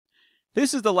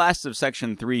This is the last of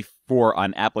section 3.4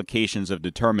 on applications of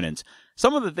determinants.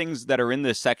 Some of the things that are in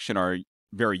this section are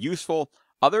very useful.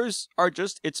 Others are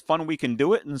just, it's fun we can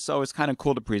do it, and so it's kind of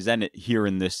cool to present it here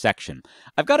in this section.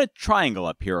 I've got a triangle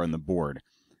up here on the board.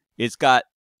 It's got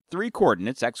 3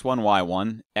 coordinates, x1,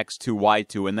 y1, x2,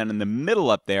 y2, and then in the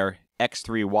middle up there,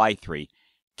 x3, y3.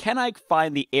 Can I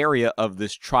find the area of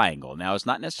this triangle? Now, it's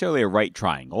not necessarily a right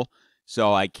triangle,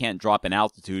 so I can't drop an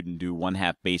altitude and do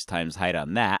 1/2 base times height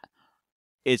on that.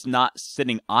 It's not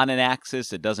sitting on an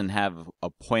axis. It doesn't have a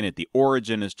point at the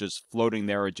origin. It's just floating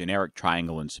there, a generic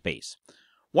triangle in space.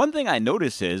 One thing I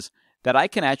notice is that I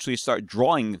can actually start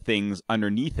drawing things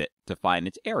underneath it to find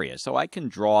its area. So I can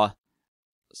draw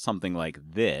something like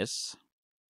this,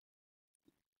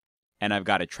 and I've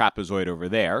got a trapezoid over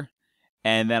there,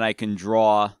 and then I can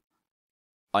draw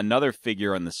another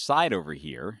figure on the side over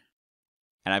here,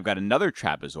 and I've got another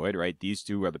trapezoid, right? These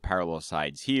two are the parallel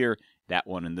sides here. That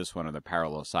one and this one are the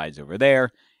parallel sides over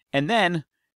there. And then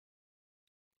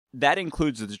that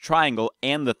includes the triangle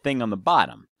and the thing on the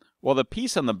bottom. Well, the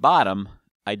piece on the bottom,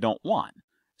 I don't want.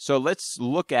 So let's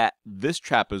look at this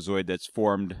trapezoid that's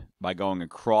formed by going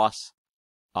across,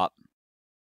 up,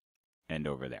 and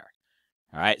over there.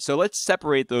 All right, so let's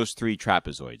separate those 3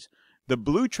 trapezoids. The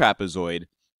blue trapezoid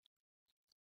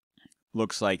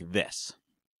looks like this.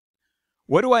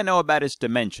 What do I know about its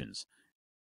dimensions?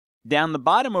 Down the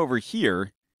bottom over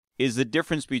here is the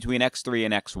difference between x3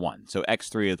 and x1. So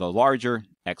x3 is the larger,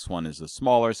 x1 is the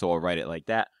smaller, so I'll write it like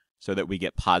that so that we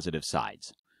get positive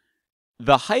sides.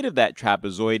 The height of that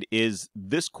trapezoid is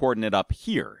this coordinate up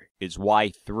here, is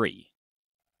y3.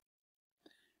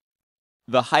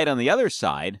 The height on the other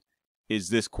side is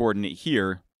this coordinate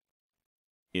here,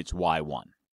 it's y1. All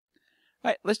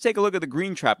right, let's take a look at the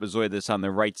green trapezoid that's on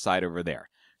the right side over there.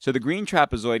 So the green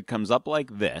trapezoid comes up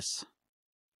like this,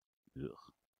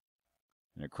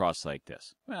 and across like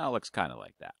this. Well, it looks kind of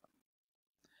like that.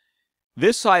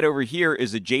 This side over here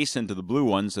is adjacent to the blue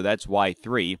one, so that's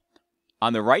y3.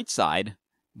 On the right side,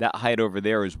 that height over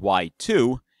there is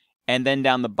y2. And then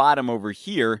down the bottom over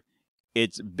here,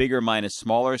 it's bigger minus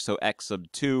smaller, so x sub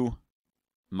 2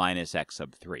 minus x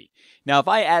sub 3. Now, if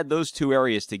I add those two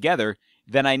areas together,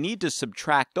 then I need to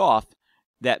subtract off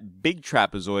that big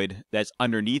trapezoid that's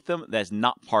underneath them that's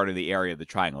not part of the area of the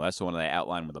triangle. That's the one that I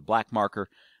outlined with a black marker.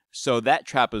 So that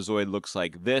trapezoid looks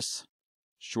like this,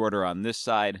 shorter on this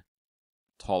side,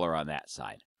 taller on that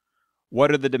side. What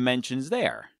are the dimensions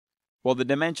there? Well, the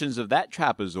dimensions of that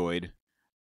trapezoid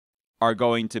are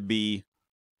going to be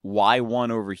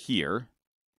y1 over here,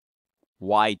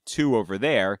 y2 over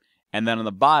there, and then on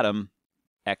the bottom,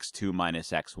 x2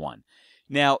 minus x1.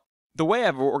 Now, the way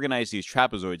I've organized these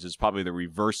trapezoids is probably the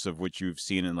reverse of what you've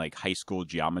seen in like high school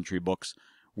geometry books,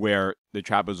 where the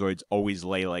trapezoids always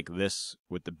lay like this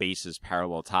with the bases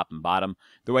parallel top and bottom.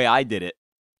 The way I did it,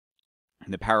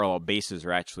 the parallel bases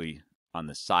are actually on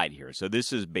the side here. So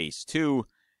this is base 2,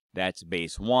 that's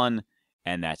base 1,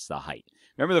 and that's the height.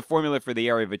 Remember the formula for the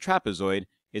area of a trapezoid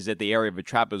is that the area of a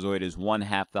trapezoid is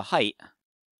 1/2 the height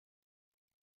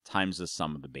times the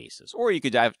sum of the bases. Or you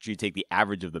could actually take the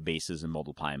average of the bases and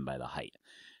multiply them by the height.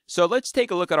 So let's take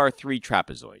a look at our 3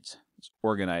 trapezoids. Let's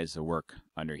organize the work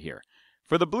under here.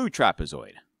 For the blue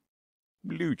trapezoid,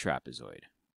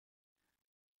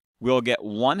 we'll get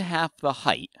 1/2 the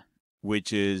height,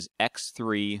 which is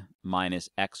x3 minus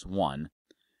x1,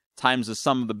 times the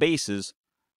sum of the bases,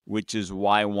 which is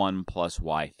y1 plus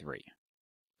y3.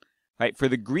 Right, for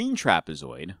the green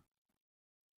trapezoid,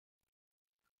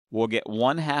 we'll get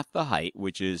 1/2 the height,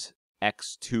 which is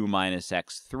x2 minus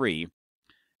x3,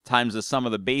 times the sum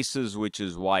of the bases, which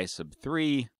is y sub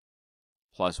 3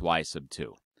 plus y sub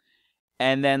 2.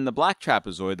 And then the black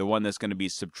trapezoid, the one that's going to be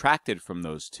subtracted from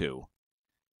those two,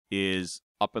 is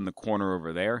up in the corner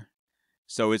over there.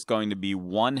 So it's going to be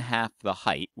 1/2 the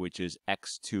height, which is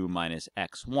x2 minus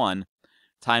x1,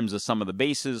 times the sum of the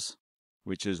bases,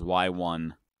 which is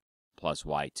y1 plus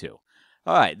y2.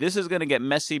 All right, this is going to get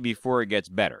messy before it gets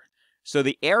better. So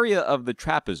the area of the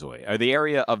trapezoid, or the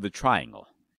area of the triangle,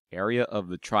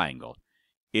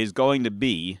 is going to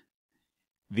be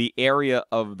the area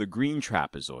of the green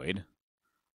trapezoid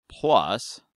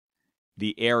plus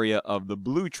the area of the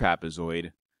blue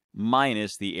trapezoid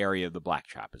minus the area of the black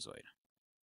trapezoid.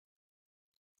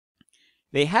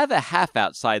 They have a half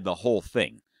outside the whole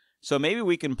thing, so maybe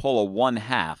we can pull a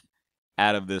 1/2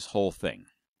 out of this whole thing.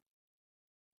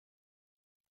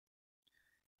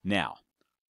 Now,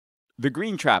 the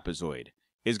green trapezoid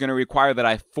is going to require that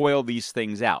I FOIL these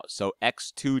things out. So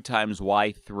x2 times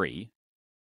y3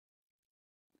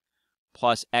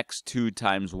 plus x2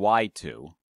 times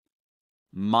y2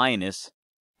 minus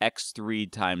x3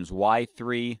 times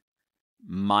y3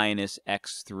 minus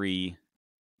x3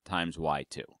 times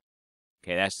y2.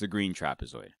 Okay, that's the green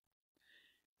trapezoid.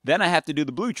 Then I have to do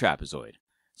the blue trapezoid.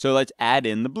 So let's add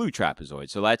in the blue trapezoid.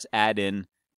 So let's add in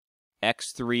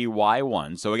x3,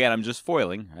 y1. So again, I'm just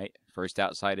foiling, right? First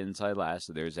outside, inside, last.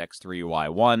 So there's x3,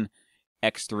 y1,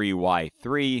 x3,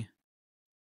 y3.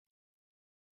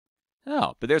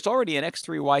 Oh, but there's already an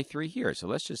x3, y3 here. So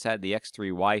let's just add the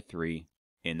x3, y3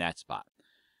 in that spot.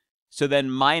 So then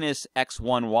minus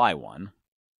x1, y1.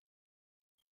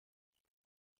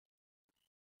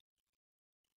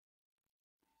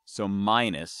 So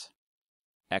minus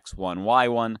x1,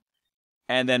 y1,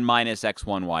 and then minus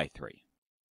x1, y3.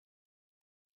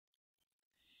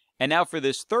 And now for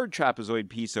this third trapezoid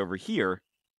piece over here,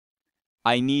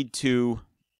 I need to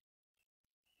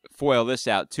FOIL this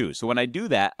out too. So when I do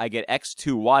that, I get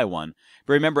x2, y1.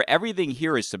 But remember, everything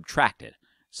here is subtracted.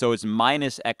 So it's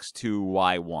minus x2,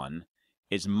 y1.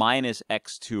 It's minus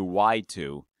x2,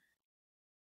 y2.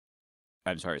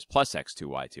 I'm sorry, it's plus x2,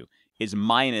 y2. Is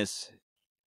minus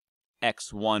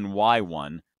x1,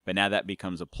 y1. But now that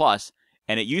becomes a plus.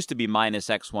 And it used to be minus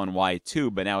x1,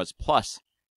 y2, but now it's plus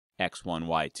x1,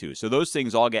 y2. So those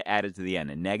things all get added to the end.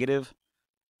 A negative,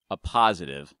 a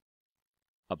positive,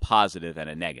 and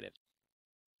a negative.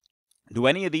 Do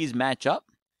any of these match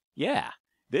up? Yeah.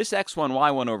 This x1,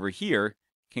 y1 over here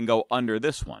can go under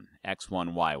this one,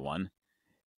 x1, y1.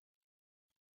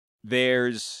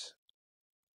 There's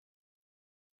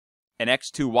an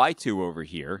x2, y2 over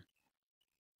here.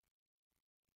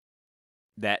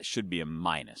 That should be a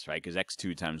minus, right? Because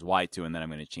x2 times y2, and then I'm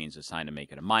going to change the sign to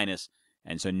make it a minus.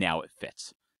 And so now it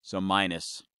fits. So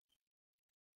minus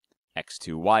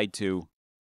x2, y2.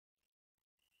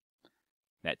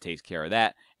 That takes care of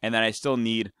that. And then I still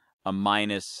need a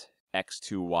minus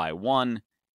x2, y1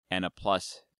 and a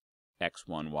plus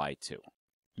x1,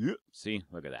 y2. See?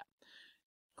 Look at that.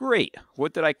 Great.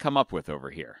 What did I come up with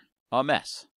over here? A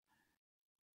mess.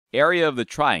 Area of the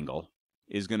triangle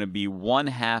is going to be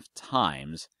 1/2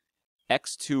 times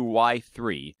x2,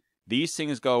 y3. These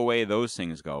things go away, those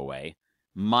things go away.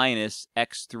 Minus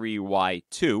x3,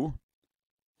 y2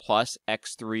 plus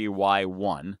x3,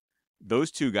 y1.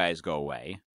 Those two guys go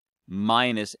away.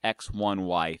 Minus x1,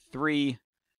 y3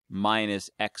 minus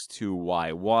x2,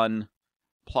 y1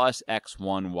 plus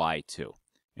x1, y2.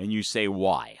 And you say,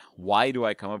 why? Why do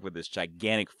I come up with this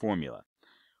gigantic formula?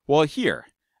 Well, here,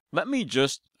 let me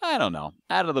just, I don't know,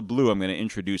 out of the blue, I'm going to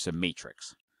introduce a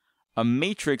matrix. A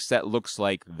matrix that looks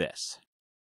like this.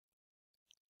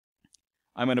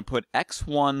 I'm going to put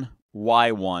x1,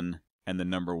 y1, and the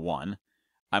number 1.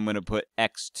 I'm going to put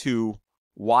x2,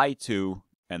 y2,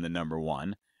 and the number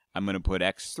 1. I'm going to put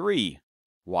x3,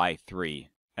 y3,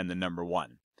 and the number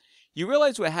 1. You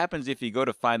realize what happens if you go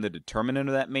to find the determinant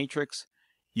of that matrix?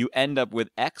 You end up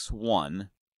with x1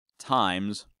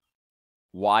 times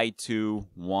y2,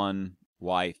 1,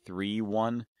 y3,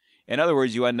 1. In other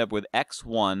words, you end up with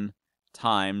x1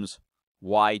 times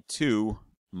y2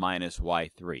 minus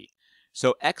y3.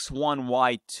 So x1,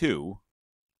 y2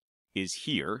 is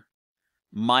here,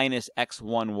 minus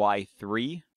x1,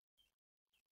 y3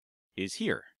 is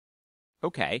here.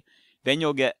 Okay, then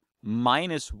you'll get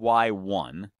minus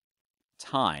y1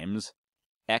 times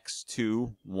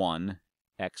x2, 1,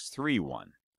 x3,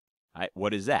 1. Right,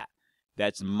 what is that?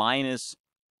 That's minus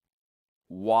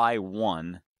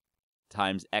y1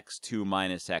 times x2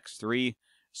 minus x3.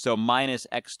 So minus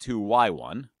x2,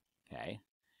 y1. Okay.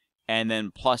 And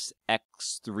then plus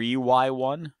x3,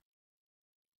 y1.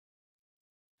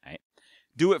 Right.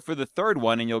 Do it for the third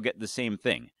one and you'll get the same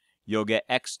thing. You'll get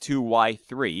x2,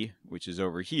 y3, which is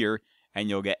over here, and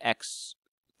you'll get x3,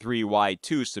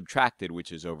 y2 subtracted,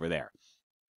 which is over there.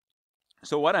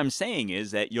 So what I'm saying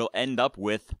is that you'll end up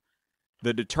with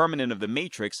the determinant of the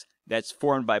matrix that's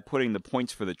formed by putting the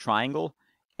points for the triangle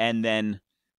and then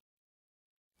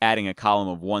adding a column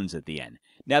of 1s at the end.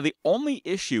 Now, the only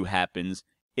issue happens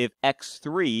if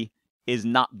x3 is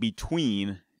not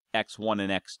between x1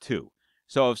 and x2.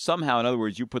 So if somehow, in other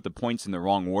words, you put the points in the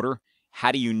wrong order,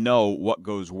 how do you know what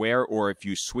goes where? Or if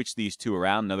you switch these two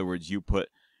around, in other words, you put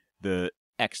the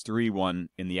x3 one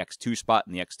in the x2 spot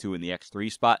and the x2 in the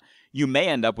x3 spot, you may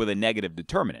end up with a negative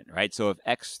determinant, right? So if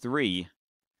x3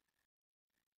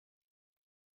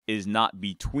 is not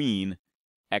between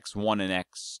x1 and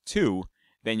x2,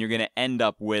 then you're going to end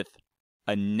up with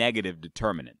a negative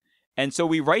determinant. And so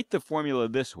we write the formula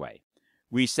this way.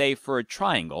 We say for a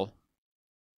triangle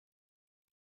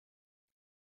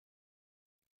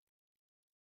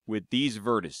with these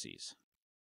vertices,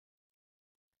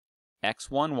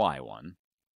 x1, y1,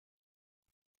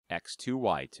 x2,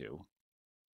 y2,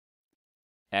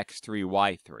 x3,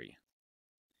 y3,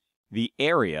 the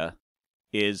area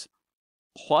is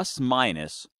plus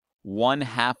minus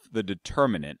 1/2 the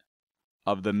determinant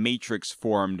of the matrix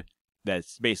formed.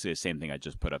 That's basically the same thing I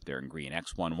just put up there in green.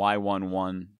 x1, y1,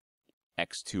 1,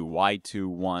 x2, y2,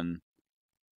 1,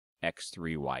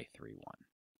 x3, y3, 1.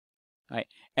 All right.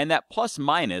 And that plus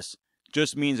minus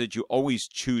just means that you always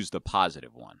choose the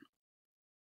positive one.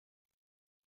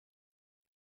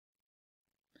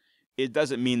 It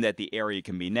doesn't mean that the area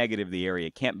can be negative, the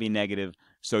area can't be negative,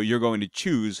 so you're going to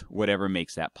choose whatever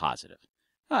makes that positive.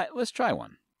 All right, let's try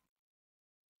one.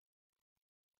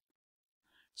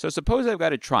 So suppose I've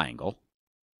got a triangle.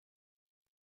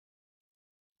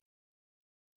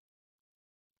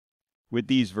 With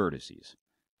these vertices.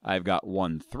 I've got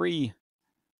 1, 3,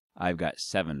 I've got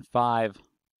 7, 5,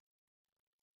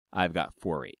 I've got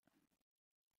 4, 8.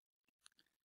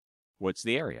 What's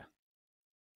the area?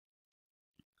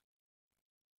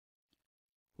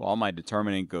 Well, my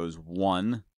determinant goes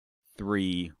 1,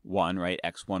 3, 1, right?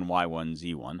 x1, y1,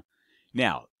 z1.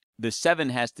 Now, the 7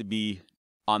 has to be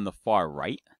on the far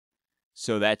right,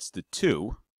 so that's the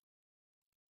 2.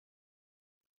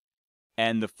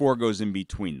 And the 4 goes in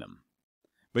between them.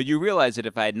 But you realize that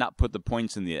if I had not put the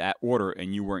points in that order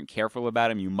and you weren't careful about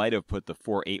them, you might have put the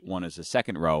 4, 8, 1 as the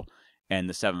second row and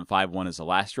the 7, 5, 1 as the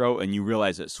last row, and you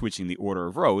realize that switching the order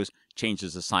of rows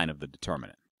changes the sign of the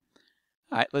determinant.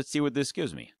 All right, let's see what this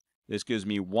gives me. This gives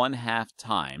me 1/2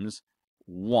 times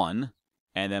 1,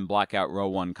 and then block out row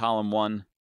 1, column 1.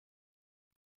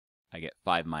 I get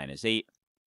 5 minus 8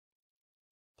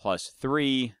 plus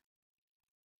 3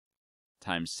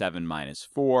 times 7 minus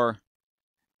 4,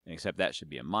 except that should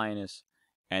be a minus,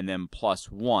 and then plus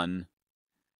 1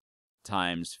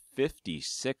 times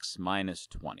 56 minus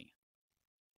 20.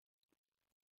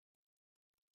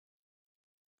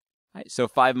 All right, so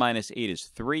 5 minus 8 is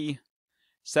 3.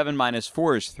 7 minus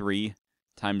 4 is 3,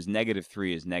 times negative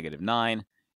 3 is negative 9,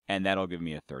 and that'll give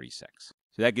me a 36.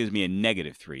 So that gives me a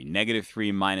negative 3. Negative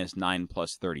 3 minus 9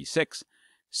 plus 36.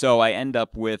 So I end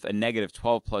up with a negative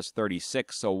 12 plus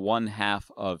 36, so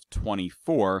 1/2 of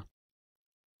 24,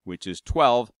 which is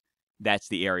 12. That's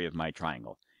the area of my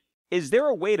triangle. Is there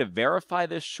a way to verify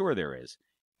this? Sure there is.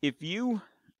 If you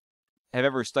have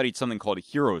ever studied something called a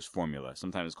Hero's formula,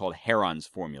 sometimes called Heron's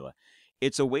formula,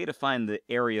 it's a way to find the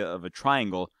area of a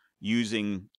triangle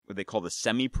using what they call the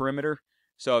semi-perimeter.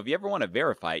 So if you ever want to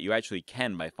verify it, you actually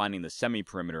can by finding the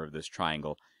semi-perimeter of this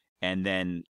triangle, and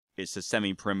then it's the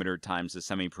semi-perimeter times the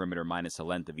semi-perimeter minus the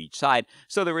length of each side.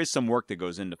 So there is some work that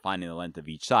goes into finding the length of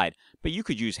each side, but you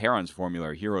could use Heron's formula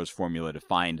or Hero's formula to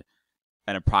find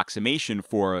an approximation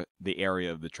for the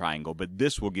area of the triangle, but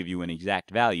this will give you an exact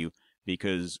value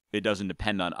because it doesn't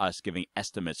depend on us giving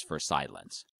estimates for side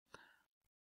lengths.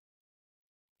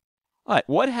 All right,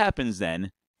 what happens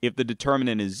then if the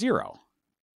determinant is 0?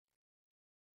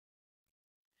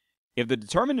 If the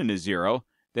determinant is 0,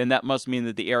 then that must mean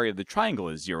that the area of the triangle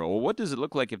is 0. Well, what does it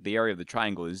look like if the area of the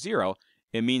triangle is 0?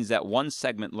 It means that one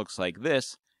segment looks like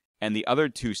this, and the other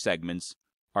two segments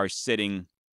are sitting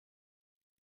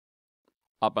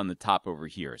up on the top over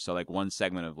here. So like one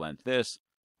segment of length this,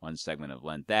 one segment of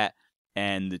length that,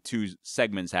 and the two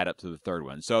segments add up to the third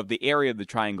one. So if the area of the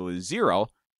triangle is 0,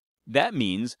 that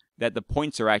means that the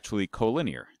points are actually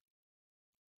collinear.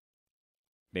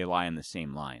 They lie on the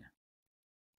same line.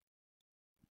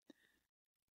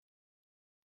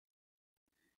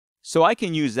 So I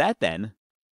can use that then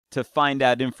to find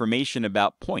out information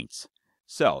about points.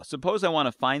 So suppose I want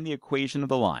to find the equation of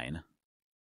the line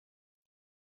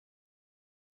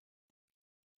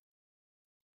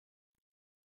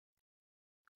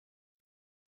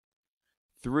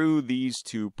through these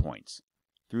 2 points,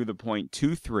 through the point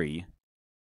 2, 3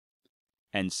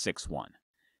 and 6, 1.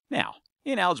 Now,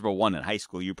 in Algebra 1 in high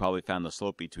school, you probably found the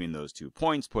slope between those 2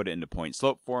 points, put it into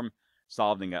point-slope form,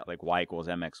 solved and got like y equals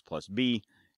mx plus b,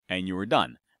 and you were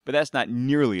done. But that's not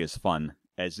nearly as fun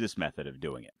as this method of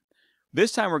doing it.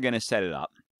 This time we're going to set it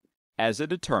up as a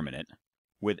determinant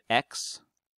with x,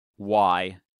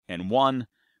 y, and 1.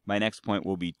 My next point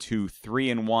will be 2, 3,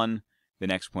 and 1. The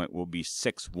next point will be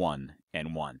 6, 1,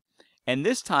 and 1. And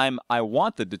this time I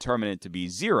want the determinant to be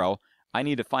 0. I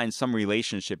need to find some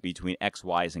relationship between x,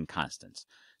 y's, and constants.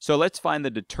 So let's find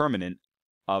the determinant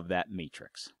of that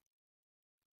matrix.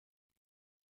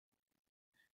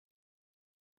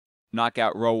 Knock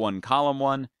out row 1, column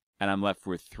 1, and I'm left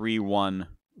with 3, 1,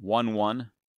 1,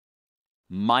 1,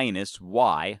 minus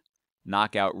y.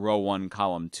 Knock out row 1,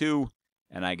 column 2,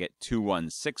 and I get 2, 1,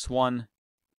 6, 1,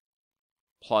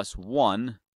 plus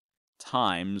 1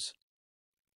 times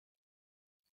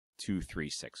 2, 3,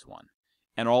 6, 1.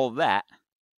 And all of that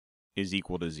is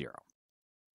equal to 0.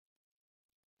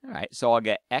 All right, so I'll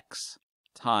get x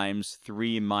times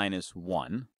 3 minus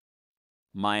 1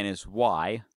 minus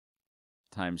y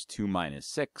times 2 minus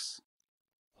 6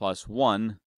 plus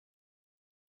 1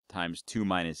 times 2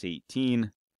 minus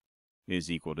 18 is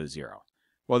equal to 0.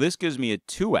 Well, this gives me a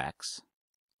 2x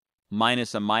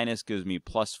minus a minus gives me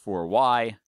plus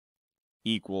 4y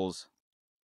equals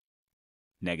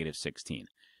negative 16.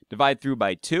 Divide through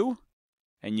by 2,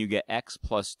 and you get x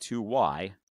plus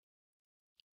 2y.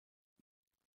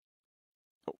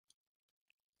 Oh,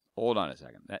 hold on a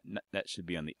second. That should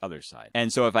be on the other side.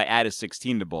 And so if I add a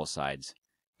 16 to both sides,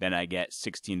 then I get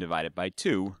 16 divided by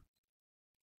 2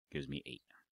 gives me 8.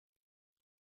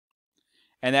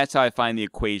 And that's how I find the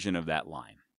equation of that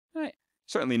line. Right.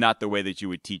 Certainly not the way that you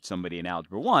would teach somebody in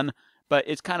Algebra 1, but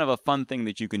it's kind of a fun thing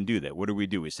that you can do that. What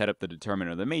do? We set up the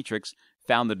determinant of the matrix,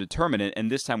 found the determinant,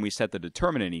 and this time we set the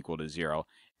determinant equal to 0.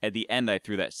 At the end, I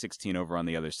threw that 16 over on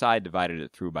the other side, divided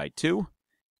it through by 2,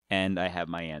 and I have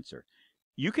my answer.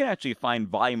 You can actually find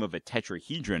volume of a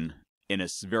tetrahedron in a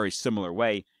very similar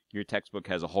way. Your textbook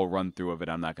has a whole run-through of it.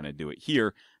 I'm not going to do it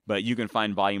here, but you can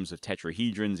find volumes of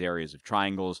tetrahedrons, areas of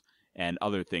triangles, and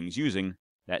other things using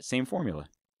that same formula.